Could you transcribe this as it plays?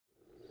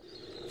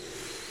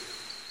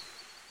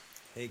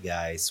Hey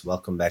guys,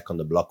 welcome back on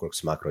the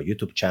Blockworks Macro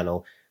YouTube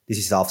channel. This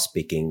is Alf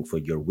speaking for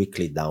your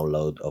weekly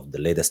download of the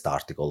latest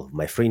article of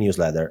my free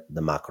newsletter,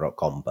 The Macro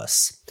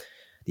Compass.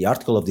 The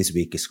article of this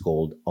week is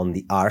called On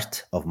the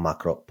Art of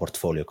Macro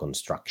Portfolio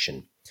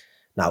Construction.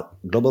 Now,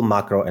 global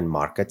macro and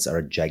markets are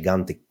a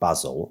gigantic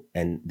puzzle,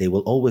 and they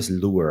will always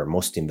lure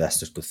most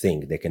investors to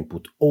think they can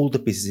put all the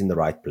pieces in the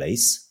right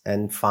place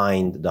and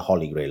find the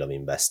holy grail of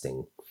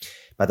investing.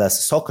 But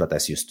as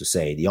Socrates used to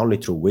say, the only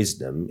true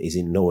wisdom is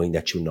in knowing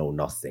that you know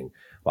nothing.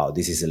 Wow,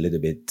 this is a little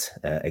bit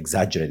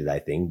exaggerated, I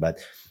think, but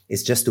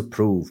it's just to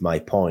prove my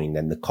point.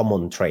 And the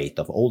common trait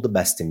of all the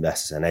best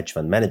investors and hedge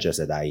fund managers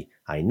that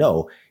I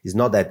know is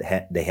not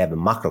that they have a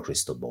macro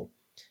crystal ball,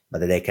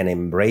 but that they can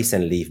embrace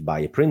and live by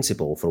a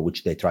principle for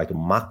which they try to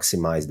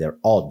maximize their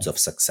odds of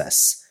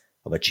success,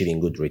 of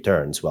achieving good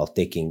returns while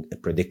taking a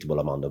predictable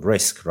amount of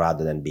risk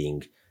rather than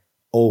being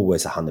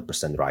always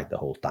 100% right the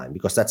whole time,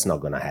 because that's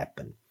not going to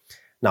happen.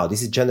 Now,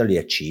 this is generally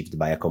achieved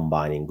by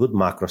combining good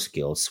macro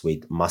skills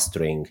with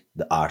mastering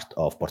the art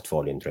of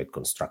portfolio and trade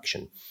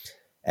construction.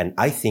 And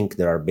I think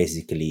there are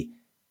basically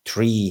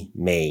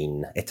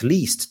at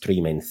least three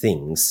main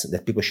things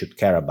that people should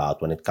care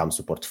about when it comes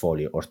to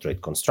portfolio or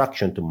trade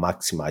construction to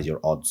maximize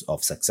your odds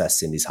of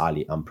success in this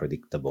highly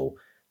unpredictable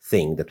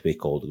thing that we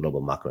call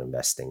global macro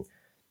investing.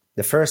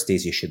 The first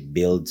is you should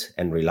build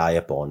and rely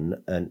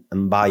upon an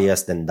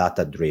unbiased and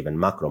data-driven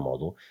macro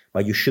model,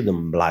 but you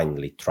shouldn't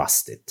blindly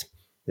trust it.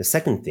 The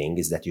second thing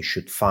is that you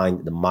should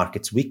find the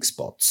market's weak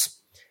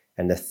spots.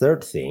 And the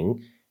third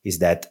thing is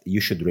that you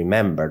should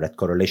remember that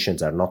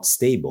correlations are not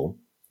stable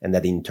and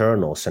that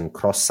internals and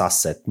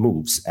cross-asset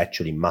moves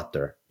actually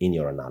matter in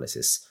your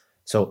analysis.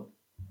 So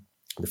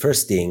the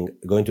first thing,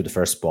 going to the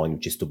first point,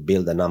 which is to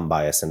build an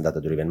unbiased and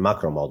data-driven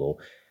macro model,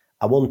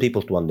 I want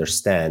people to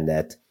understand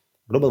that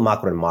global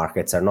macro and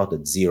markets are not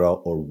a 0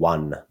 or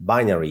 1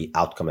 binary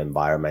outcome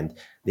environment.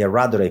 They are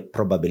rather a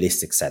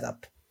probabilistic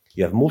setup.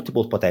 You have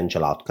multiple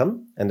potential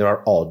outcomes, and there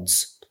are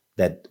odds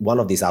that one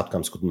of these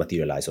outcomes could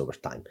materialize over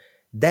time.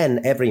 Then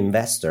every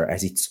investor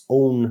has its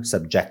own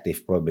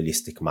subjective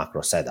probabilistic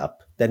macro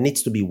setup that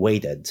needs to be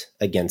weighted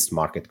against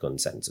market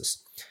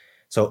consensus.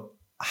 So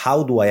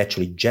how do I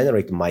actually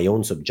generate my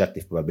own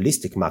subjective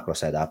probabilistic macro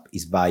setup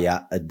is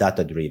via a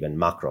data-driven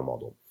macro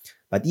model.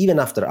 But even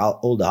after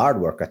all the hard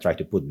work I try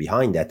to put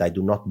behind that, I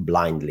do not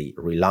blindly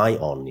rely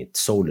on it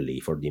solely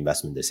for the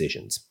investment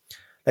decisions.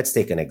 Let's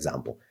take an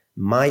example.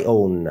 My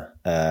own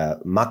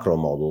macro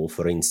model,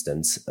 for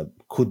instance,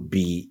 could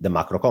be the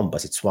Macro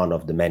Compass. It's one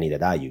of the many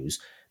that I use.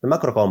 The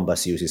Macro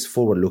Compass uses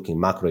forward-looking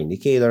macro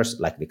indicators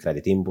like the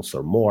credit impulse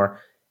or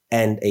more,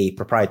 and a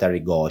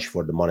proprietary gauge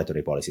for the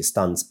monetary policy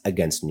stance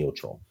against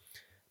neutral.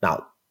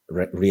 Now,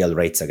 real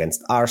rates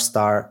against R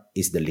star,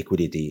 is the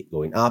liquidity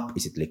going up?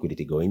 Is it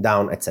liquidity going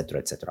down? Etc.,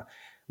 etc.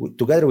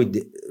 Together with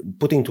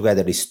putting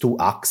together these two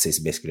axes,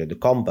 basically the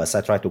compass,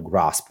 I try to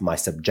grasp my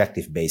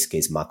subjective base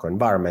case macro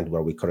environment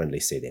where we currently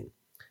sit in.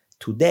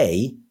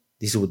 Today,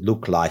 this would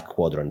look like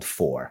quadrant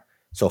 4.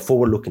 So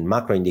forward-looking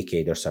macro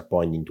indicators are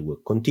pointing to a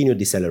continued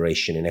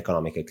deceleration in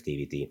economic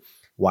activity,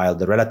 while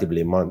the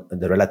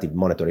relative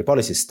monetary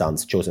policy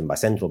stance chosen by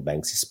central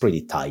banks is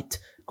pretty tight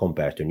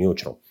compared to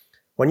neutral.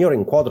 When you're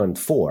in quadrant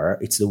 4,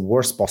 it's the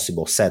worst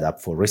possible setup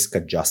for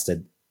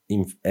risk-adjusted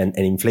and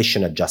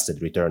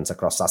inflation-adjusted returns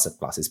across asset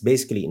classes.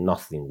 Basically,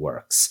 nothing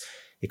works.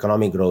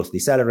 Economic growth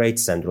decelerates,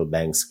 central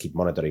banks keep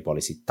monetary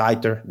policy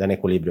tighter than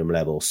equilibrium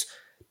levels.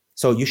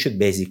 So you should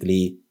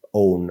basically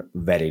own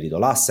very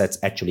little assets,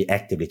 actually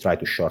actively try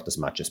to short as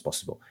much as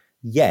possible.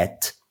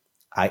 Yet,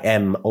 I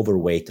am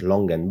overweight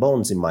long end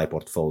bonds in my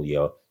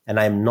portfolio, and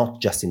I am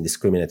not just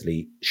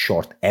indiscriminately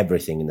short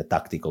everything in the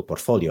tactical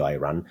portfolio I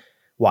run.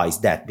 Why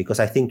is that? Because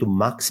I think to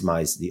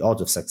maximize the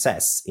odds of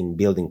success in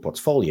building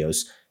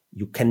portfolios,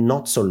 you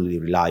cannot solely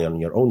rely on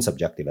your own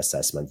subjective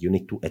assessment. You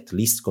need to at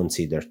least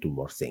consider two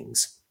more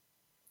things.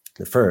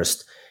 The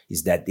first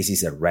is that this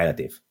is a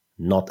relative,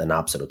 not an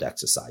absolute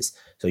exercise.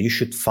 So you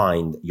should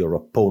find your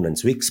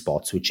opponent's weak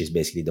spots, which is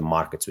basically the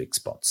market's weak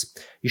spots.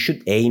 You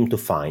should aim to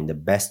find the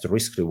best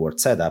risk-reward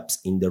setups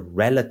in the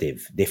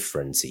relative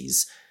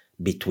differences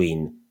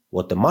between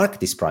what the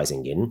market is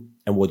pricing in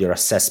and what your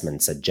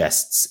assessment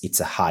suggests it's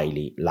a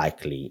highly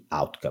likely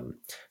outcome.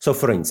 So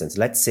for instance,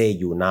 let's say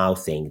you now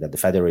think that the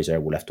Federal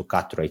Reserve will have to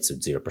cut rates at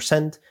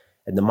 0%,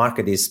 and the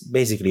market is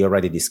basically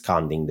already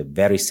discounting the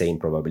very same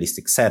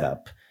probabilistic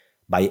setup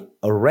by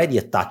already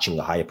attaching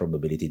a higher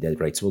probability that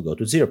rates will go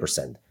to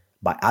 0%.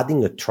 By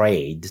adding a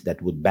trade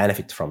that would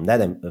benefit from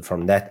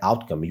that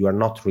outcome, you are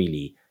not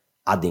really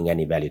adding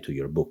any value to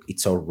your book.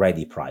 It's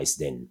already priced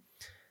in.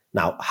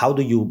 Now, how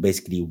do you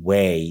basically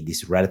weigh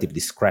these relative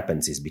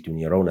discrepancies between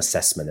your own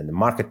assessment and the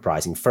market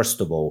pricing?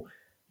 First of all,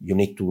 you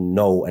need to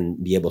know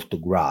and be able to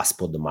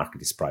grasp what the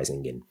market is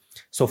pricing in.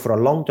 So for a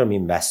long-term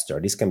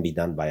investor, this can be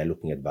done by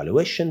looking at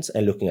valuations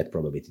and looking at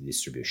probability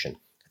distribution.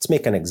 Let's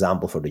make an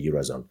example for the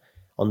Eurozone.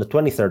 On the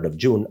 23rd of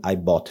June, I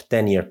bought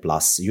 10-year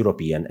plus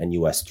European and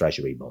US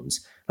Treasury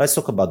bonds. Let's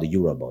talk about the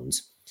Euro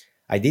bonds.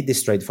 I did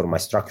this trade for my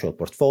structural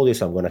portfolio,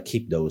 so I'm going to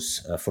keep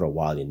those for a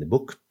while in the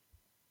book.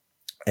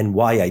 And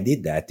why I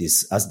did that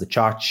is, as the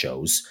chart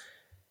shows,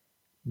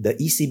 the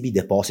ECB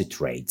deposit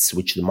rates,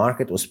 which the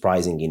market was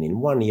pricing in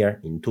 1 year,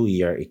 in 2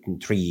 year, in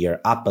 3 year,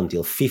 up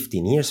until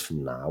 15 years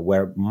from now,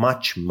 were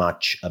much,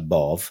 much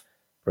above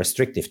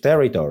restrictive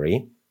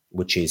territory,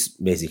 which is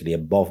basically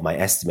above my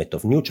estimate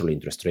of neutral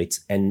interest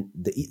rates. And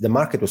the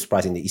market was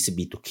pricing the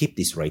ECB to keep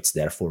these rates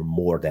there for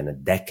more than a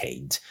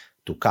decade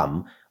to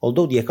come,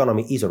 although the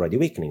economy is already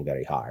weakening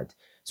very hard.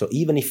 So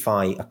even if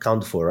I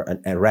account for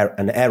an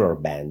error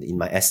band in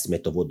my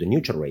estimate of what the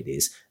neutral rate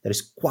is, there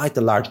is quite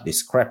a large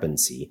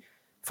discrepancy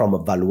from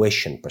a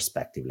valuation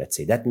perspective, let's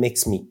say. That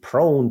makes me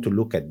prone to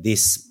look at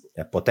this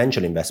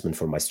potential investment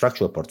for my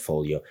structural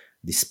portfolio,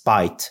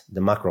 despite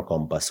the macro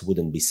compass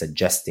wouldn't be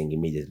suggesting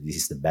immediately this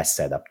is the best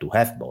setup to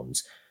have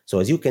bonds. So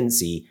as you can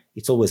see,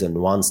 it's always a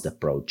nuanced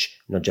approach,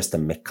 not just a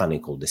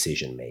mechanical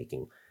decision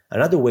making.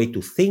 Another way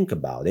to think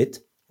about it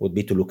would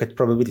be to look at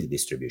probability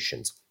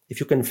distributions. If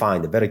you can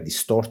find a very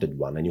distorted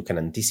one and you can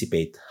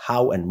anticipate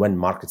how and when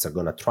markets are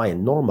going to try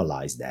and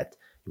normalize that,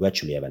 you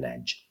actually have an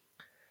edge.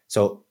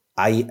 So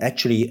I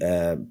actually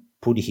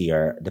put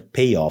here the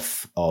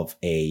payoff of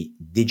a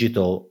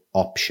digital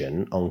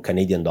option on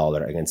Canadian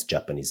dollar against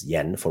Japanese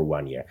yen for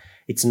 1 year.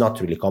 It's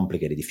not really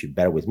complicated. If you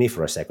bear with me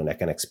for a second, I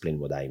can explain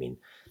what I mean.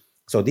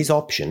 So this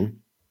option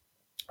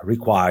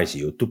requires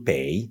you to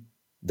pay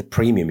the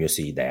premium you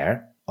see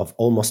there of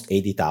almost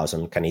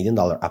 80,000 Canadian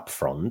dollar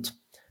upfront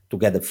to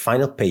get the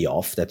final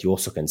payoff that you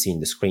also can see in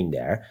the screen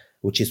there,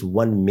 which is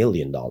 $1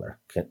 million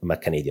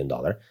Canadian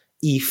dollar.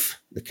 If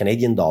the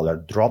Canadian dollar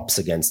drops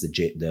against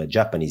the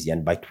Japanese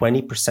yen by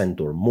 20%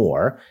 or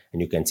more,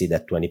 and you can see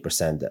that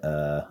 20%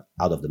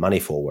 out of the money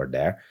forward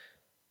there,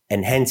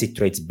 and hence it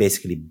trades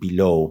basically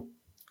below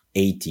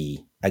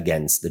 80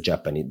 against the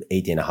Japanese,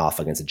 80.5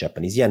 against the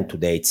Japanese yen.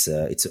 Today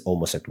it's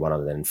almost at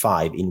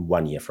 105 in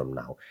 1 year from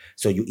now.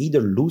 So you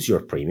either lose your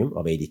premium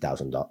of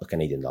 80,000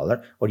 Canadian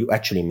dollar, or you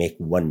actually make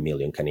 1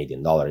 million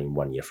Canadian dollar in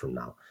 1 year from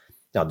now.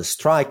 Now, the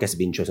strike has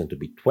been chosen to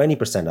be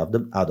 20%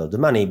 out of the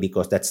money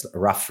because that's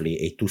roughly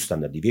a 2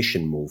 standard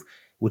deviation move,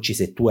 which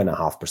is a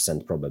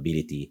 2.5%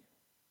 probability,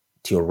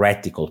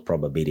 theoretical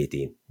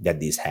probability that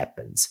this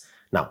happens.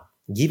 Now,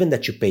 given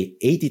that you pay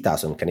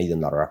 80,000 Canadian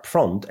dollar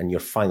upfront and your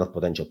final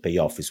potential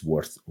payoff is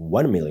worth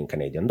 1 million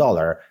Canadian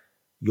dollar,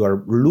 you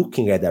are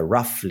looking at a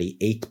roughly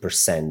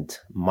 8%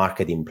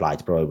 market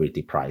implied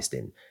probability priced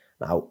in.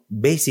 Now,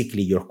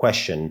 basically, your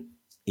question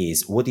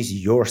is, what is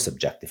your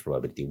subjective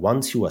probability?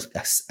 Once you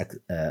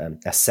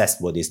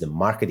assessed what is the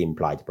market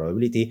implied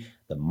probability,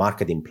 the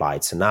market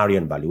implied scenario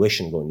and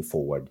valuation going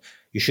forward,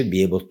 you should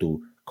be able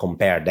to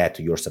compare that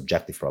to your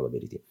subjective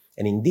probability.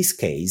 And in this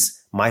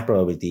case, my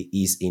probability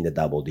is in the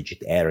double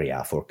digit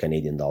area for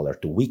Canadian dollar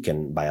to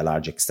weaken by a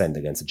large extent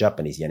against the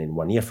Japanese yen in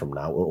 1 year from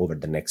now or over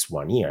the next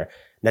 1 year.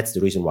 That's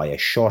the reason why I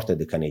shorted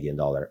the Canadian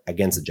dollar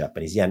against the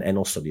Japanese yen and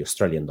also the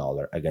Australian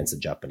dollar against the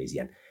Japanese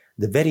yen.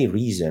 The very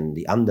reason,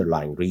 the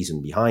underlying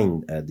reason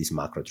behind this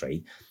macro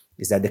trade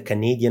is that the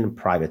Canadian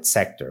private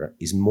sector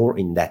is more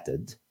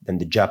indebted than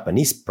the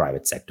Japanese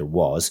private sector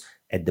was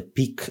at the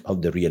peak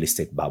of the real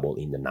estate bubble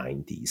in the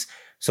 90s.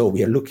 So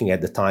we are looking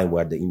at the time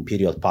where the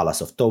Imperial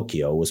Palace of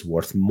Tokyo was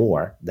worth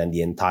more than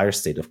the entire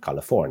state of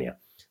California.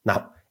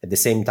 Now, at the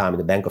same time,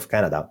 the Bank of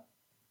Canada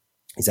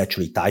is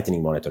actually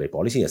tightening monetary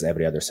policy, as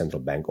every other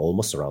central bank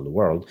almost around the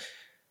world,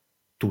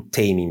 to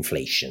tame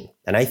inflation.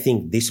 And I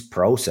think this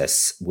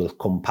process will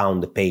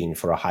compound the pain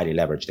for a highly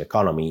leveraged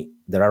economy.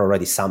 There are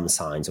already some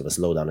signs of a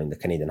slowdown in the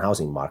Canadian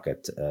housing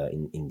market,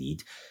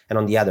 indeed. And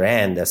on the other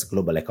hand, as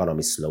global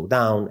economies slow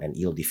down and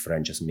yield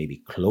differentials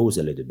maybe close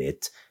a little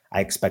bit, I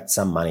expect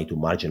some money to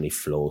marginally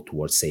flow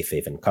towards safe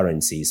haven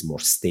currencies, more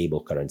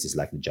stable currencies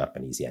like the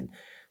Japanese yen.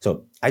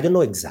 So I don't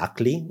know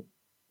exactly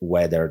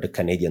whether the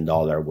Canadian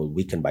dollar will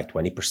weaken by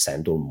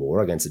 20% or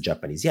more against the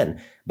Japanese yen.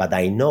 But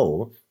I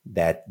know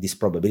that this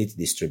probability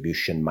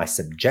distribution, my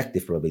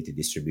subjective probability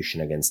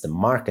distribution against the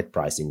market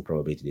pricing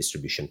probability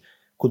distribution,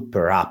 could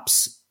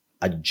perhaps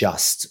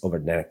adjust over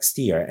the next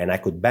year. And I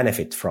could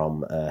benefit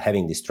from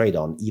having this trade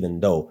on, even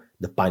though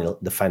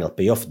the final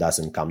payoff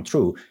doesn't come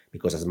through,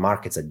 because as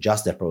markets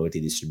adjust their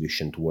probability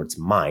distribution towards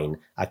mine,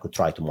 I could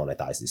try to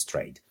monetize this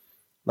trade.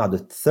 Now, the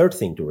third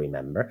thing to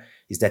remember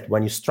is that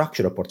when you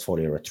structure a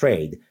portfolio or a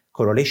trade,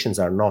 correlations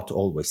are not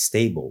always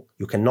stable.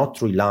 You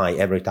cannot rely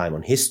every time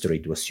on history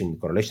to assume the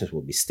correlations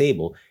will be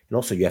stable. And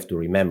also you have to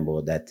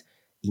remember that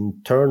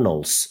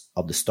internals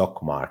of the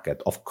stock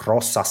market, of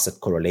cross-asset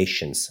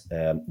correlations,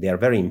 they are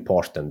very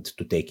important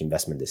to take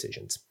investment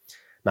decisions.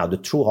 Now, the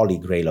true holy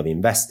grail of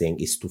investing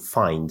is to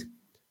find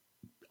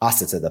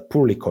assets that are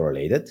poorly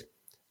correlated.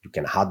 You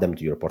can add them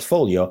to your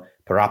portfolio.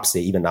 Perhaps they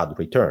even add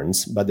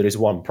returns, but there is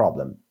one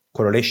problem.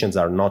 Correlations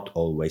are not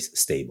always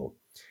stable.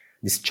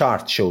 This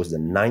chart shows the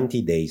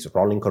 90 days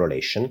rolling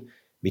correlation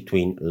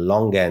between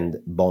long-end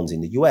bonds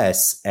in the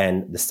US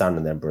and the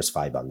Standard & Poor's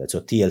 500, so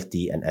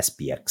TLT and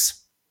SPX.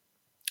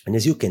 And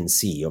as you can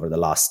see, over the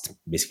last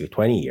basically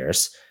 20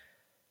 years,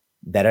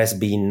 there has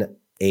been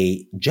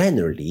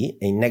generally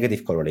a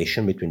negative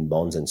correlation between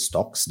bonds and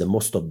stocks. The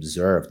most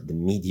observed, the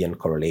median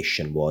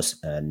correlation was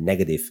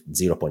negative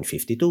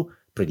 0.52,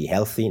 pretty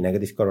healthy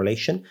negative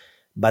correlation.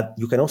 But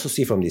you can also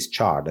see from this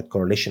chart that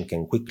correlation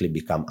can quickly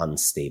become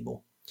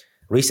unstable.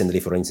 Recently,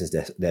 for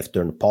instance, they've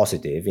turned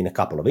positive in a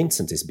couple of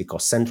instances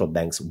because central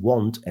banks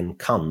won't and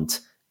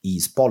can't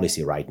ease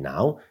policy right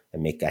now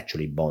and make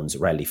actually bonds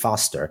rally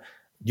faster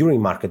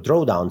during market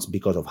drawdowns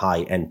because of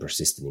high and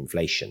persistent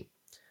inflation.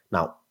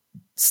 Now,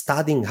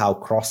 studying how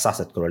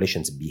cross-asset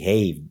correlations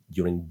behave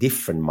during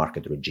different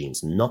market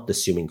regimes, not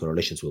assuming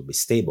correlations will be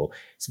stable,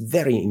 it's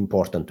very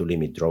important to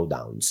limit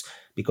drawdowns,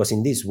 because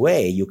in this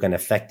way you can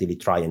effectively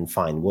try and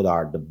find what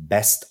are the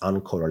best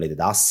uncorrelated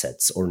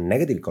assets or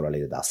negative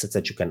correlated assets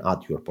that you can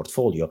add to your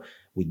portfolio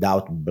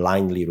without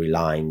blindly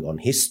relying on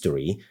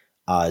history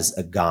as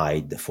a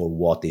guide for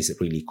what is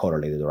really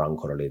correlated or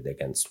uncorrelated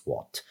against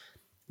what.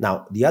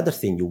 Now, the other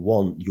thing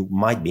you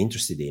might be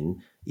interested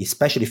in,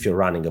 especially if you're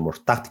running a more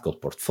tactical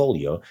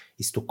portfolio,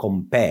 is to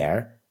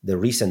compare the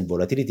recent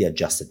volatility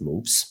adjusted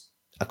moves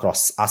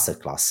across asset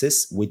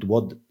classes with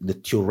what the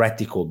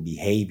theoretical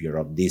behavior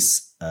of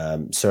this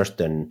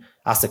certain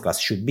asset class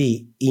should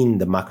be in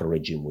the macro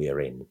regime we are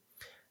in.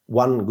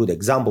 One good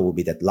example would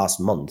be that last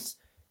month,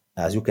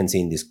 as you can see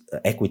in this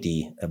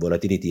equity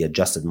volatility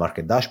adjusted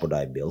market dashboard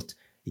I built,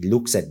 it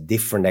looks at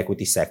different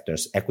equity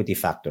sectors, equity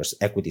factors,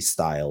 equity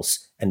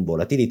styles, and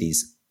volatilities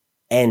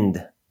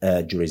and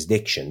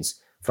jurisdictions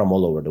from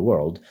all over the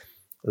world.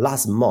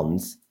 Last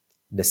month,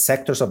 the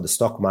sectors of the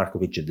stock market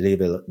which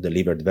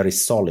delivered very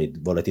solid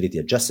volatility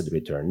adjusted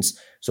returns,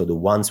 so the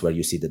ones where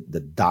you see the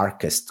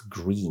darkest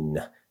green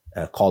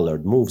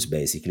colored moves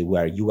basically,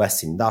 were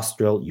US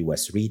industrial,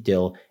 US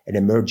retail, and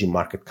emerging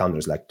market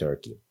countries like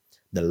Turkey.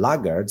 The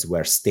laggards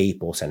were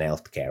staples and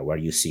healthcare, where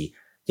you see,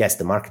 yes,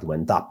 the market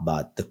went up,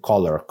 but the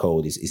color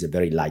code is a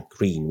very light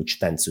green, which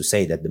tends to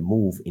say that the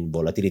move in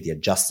volatility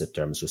adjusted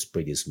terms was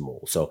pretty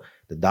small. So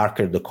the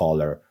darker the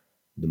color,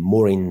 the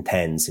more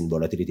intense in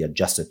volatility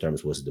adjusted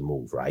terms was the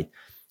move, right?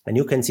 And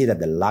you can see that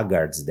the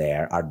laggards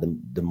there are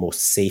the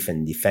most safe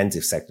and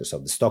defensive sectors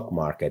of the stock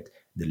market.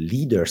 The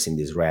leaders in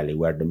this rally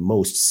were the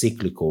most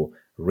cyclical,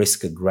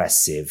 risk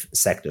aggressive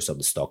sectors of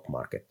the stock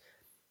market.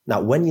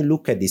 Now, when you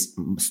look at this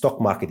stock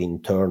market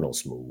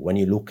internals move, when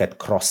you look at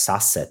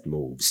cross-asset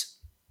moves,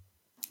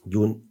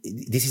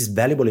 this is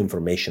valuable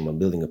information when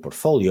building a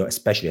portfolio,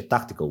 especially a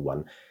tactical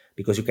one,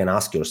 because you can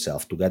ask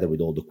yourself, together with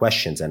all the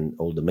questions and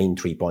all the main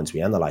 3 points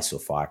we analyzed so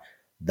far,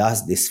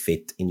 does this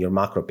fit in your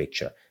macro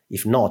picture?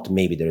 If not,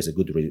 maybe there is a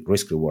good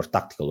risk-reward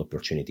tactical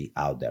opportunity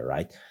out there,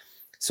 right?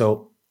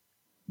 So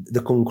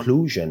the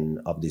conclusion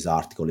of this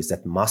article is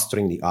that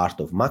mastering the art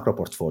of macro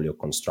portfolio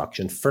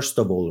construction, first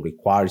of all,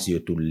 requires you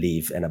to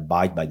live and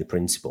abide by the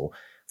principle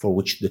for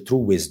which the true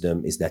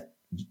wisdom is that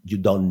you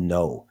don't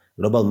know.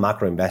 Global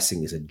macro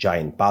investing is a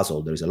giant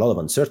puzzle. There is a lot of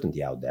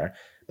uncertainty out there,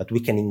 but we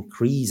can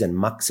increase and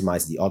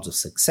maximize the odds of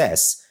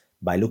success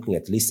by looking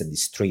at least at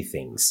these 3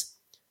 things.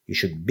 You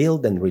should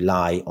build and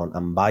rely on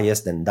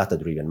unbiased and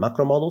data-driven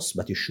macro models,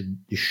 but you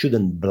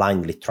shouldn't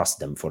blindly trust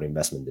them for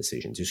investment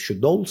decisions. You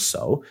should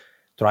also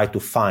try to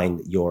find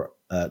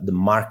the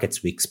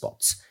market's weak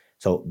spots.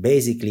 So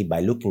basically,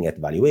 by looking at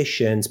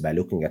valuations, by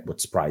looking at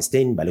what's priced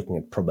in, by looking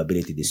at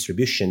probability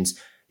distributions,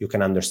 you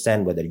can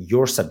understand whether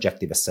your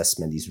subjective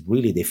assessment is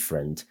really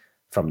different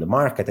from the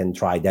market and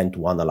try then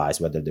to analyze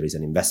whether there is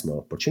an investment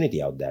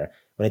opportunity out there.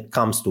 When it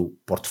comes to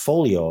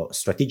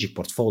strategic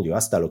portfolio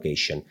asset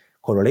allocation,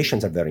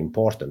 correlations are very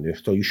important.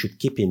 So you should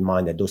keep in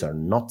mind that those are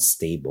not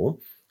stable.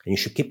 And you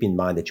should keep in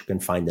mind that you can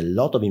find a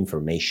lot of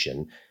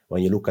information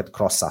when you look at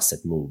cross-asset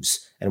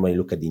moves and when you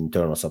look at the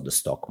internals of the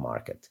stock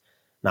market.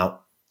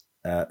 Now,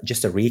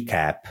 just a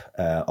recap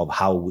of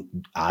how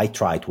I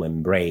try to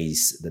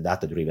embrace the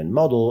data-driven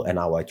model and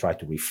how I try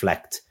to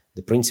reflect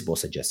the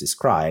principles I just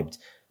described.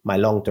 My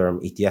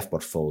long-term ETF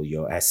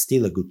portfolio has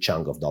still a good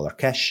chunk of dollar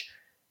cash,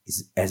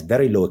 has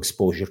very low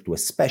exposure to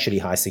especially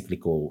high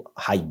cyclical,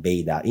 high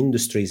beta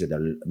industries that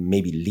are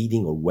maybe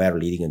leading or were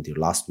leading until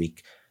last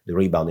week the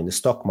rebound in the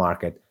stock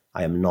market.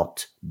 I am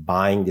not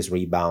buying this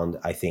rebound.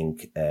 I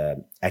think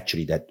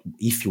actually that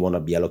if you want to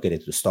be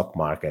allocated to the stock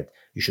market,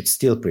 you should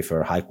still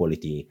prefer high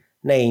quality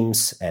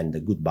names and the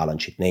good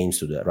balance sheet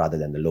names rather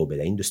than the low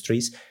beta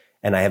industries.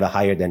 And I have a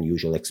higher than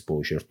usual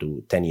exposure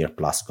to 10-year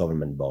plus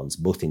government bonds,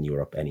 both in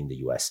Europe and in the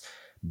US.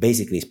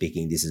 Basically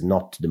speaking, this is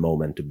not the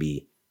moment to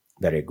be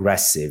very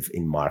aggressive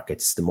in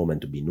markets. It's the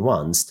moment to be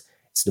nuanced.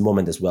 It's the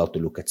moment as well to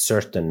look at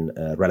certain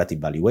relative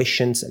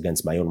valuations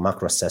against my own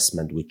macro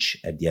assessment,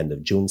 which at the end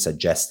of June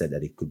suggested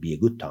that it could be a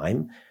good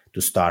time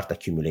to start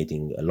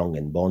accumulating long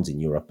end bonds in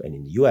Europe and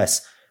in the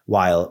US,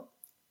 while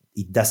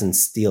it doesn't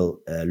still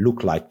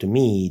look like to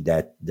me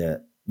that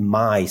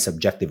my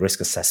subjective risk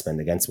assessment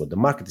against what the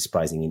market is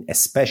pricing in,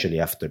 especially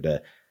after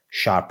the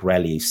sharp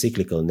rally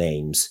cyclical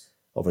names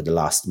over the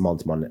last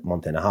month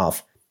and a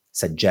half,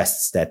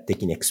 suggests that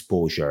taking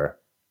exposure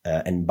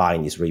and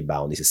buying this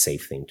rebound is a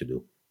safe thing to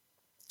do.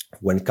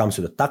 When it comes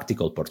to the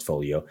tactical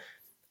portfolio,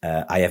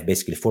 I have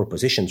basically 4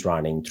 positions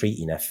running, 3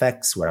 in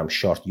FX, where I'm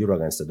short euro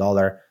against the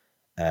dollar,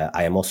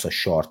 I am also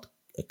short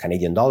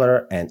Canadian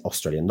dollar and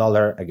Australian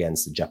dollar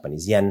against the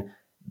Japanese yen,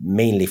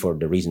 mainly for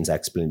the reasons I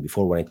explained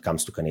before when it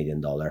comes to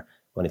Canadian dollar.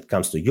 When it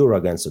comes to euro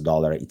against the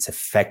dollar, it's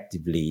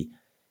effectively,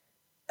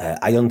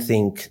 I don't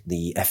think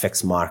the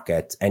FX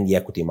market and the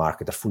equity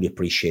market are fully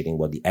appreciating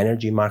what the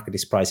energy market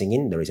is pricing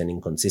in. There is an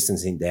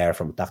inconsistency there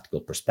from a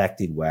tactical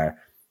perspective where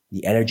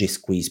the energy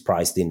squeeze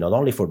priced in not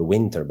only for the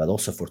winter, but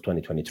also for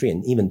 2023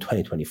 and even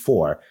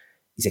 2024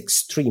 is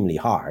extremely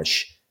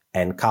harsh.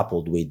 And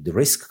coupled with the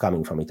risk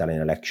coming from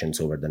Italian elections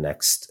over the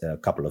next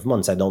couple of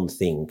months, I don't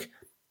think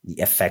the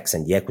FX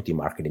and the equity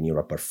market in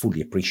Europe are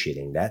fully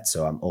appreciating that.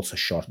 So I'm also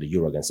short the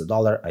euro against the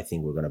dollar. I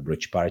think we're going to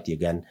breach parity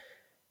again.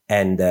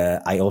 And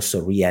I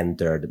also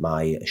re-entered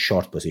my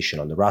short position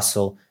on the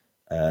Russell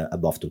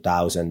above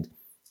 2000.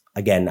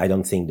 Again, I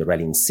don't think the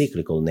rally in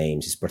cyclical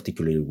names is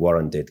particularly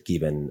warranted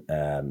given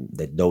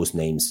that those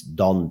names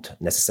don't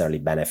necessarily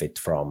benefit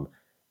from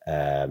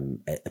a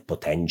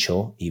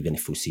potential, even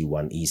if we see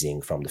one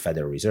easing from the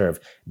Federal Reserve.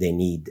 They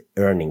need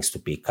earnings to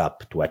pick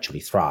up to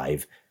actually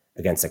thrive.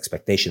 Against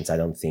expectations, I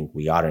don't think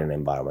we are in an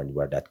environment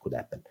where that could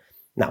happen.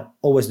 Now,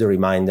 always the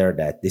reminder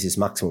that this is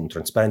maximum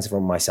transparency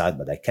from my side,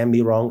 but I can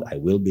be wrong. I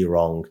will be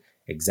wrong,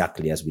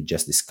 exactly as we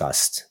just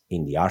discussed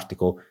in the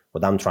article.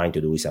 What I'm trying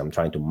to do is I'm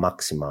trying to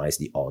maximize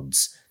the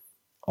odds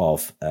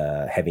of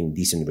having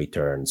decent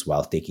returns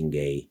while taking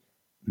a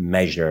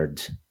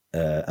measured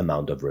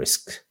amount of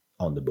risk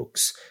on the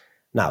books.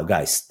 Now,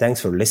 guys, thanks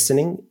for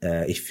listening.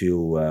 If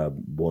you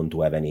want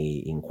to have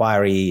any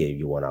inquiry, if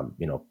you want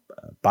to,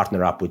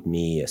 partner up with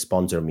me,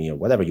 sponsor me, or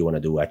whatever you want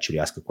to do, actually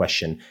ask a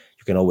question,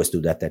 you can always do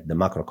that at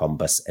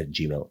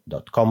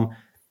themacrocompass@gmail.com.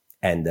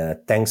 And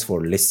thanks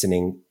for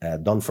listening.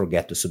 Don't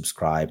forget to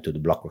subscribe to the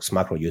BlockRock's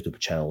Macro YouTube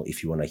channel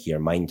if you want to hear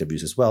my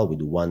interviews as well. We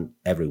do one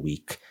every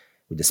week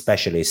with a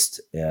specialist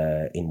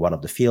in one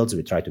of the fields.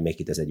 We try to make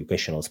it as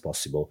educational as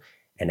possible.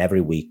 And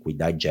every week we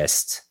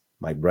digest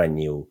my brand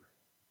new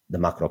The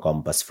Macro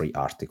Compass free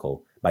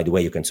article. By the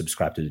way, you can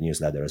subscribe to the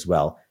newsletter as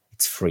well.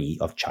 It's free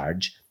of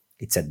charge.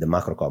 It's at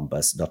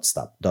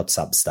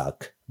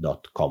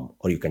themacrocompass.substack.com,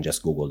 or you can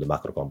just Google The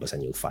Macro Compass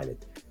and you'll find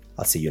it.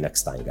 I'll see you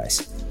next time,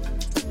 guys.